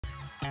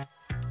How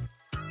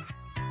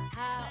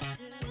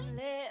to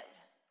live.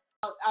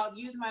 I'll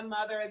use my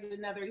mother as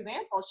another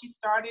example. She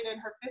started in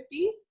her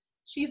 50s.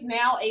 She's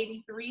now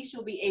 83.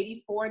 She'll be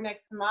 84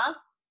 next month.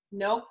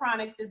 No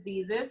chronic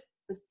diseases,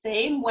 the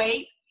same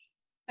weight,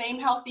 same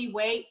healthy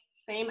weight,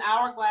 same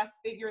hourglass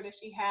figure that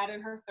she had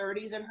in her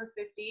 30s and her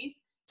 50s.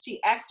 She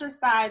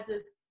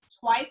exercises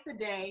twice a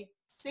day,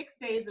 6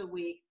 days a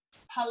week,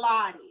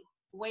 Pilates,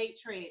 weight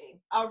training,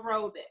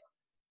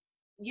 aerobics,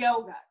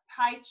 yoga,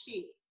 Tai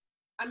Chi.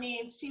 I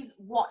mean, she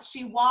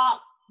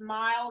walks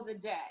miles a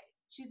day.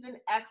 She's in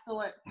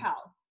excellent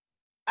health.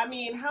 I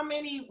mean, how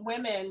many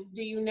women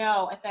do you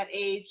know at that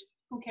age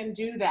who can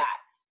do that?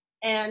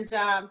 And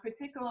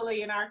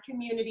particularly in our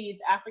communities,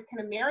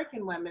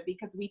 African-American women,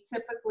 because we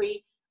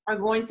typically are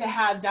going to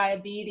have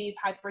diabetes,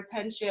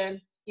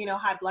 hypertension,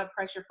 high blood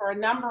pressure for a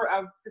number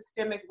of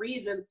systemic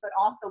reasons, but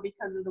also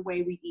because of the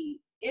way we eat.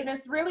 And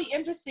it's really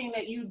interesting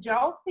that you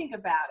don't think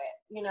about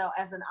it,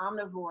 as an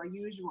omnivore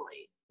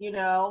usually.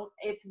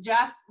 It's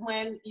just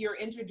when you're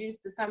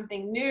introduced to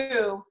something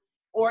new,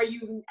 or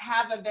you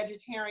have a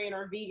vegetarian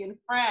or vegan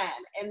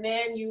friend, and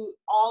then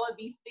all of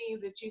these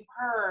things that you've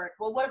heard,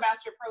 well, what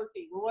about your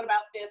protein? Well, what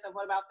about this and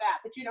what about that?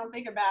 But you don't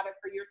think about it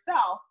for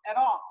yourself at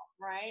all,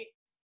 right?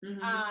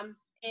 Mm-hmm.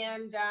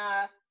 And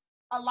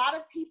a lot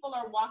of people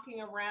are walking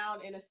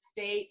around in a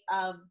state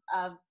of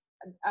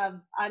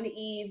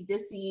unease,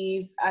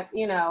 dis-ease,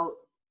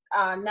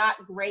 not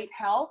great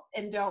health,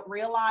 and don't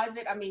realize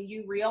it. I mean,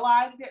 you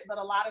realized it, but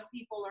a lot of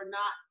people are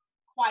not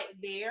quite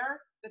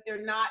there, but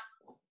they're not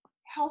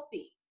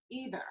healthy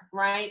either,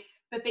 right?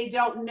 But they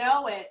don't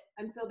know it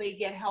until they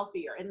get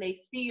healthier and they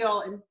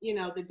feel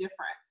the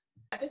difference.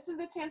 This is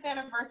the 10th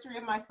anniversary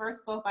of my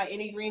first book, By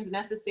Any Means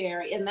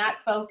Necessary, and that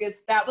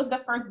was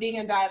the first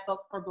vegan diet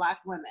book for Black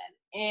women,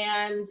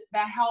 and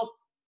that helped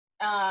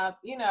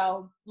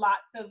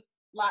lots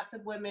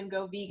of women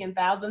go vegan,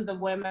 thousands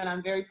of women.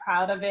 I'm very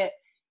proud of it.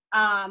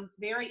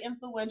 Very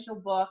influential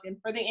book, and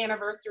for the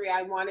anniversary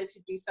I wanted to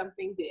do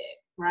something big,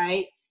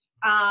 right?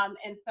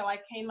 And so I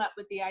came up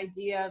with the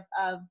idea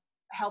of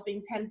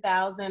helping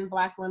 10,000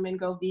 Black women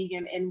go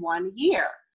vegan in 1 year.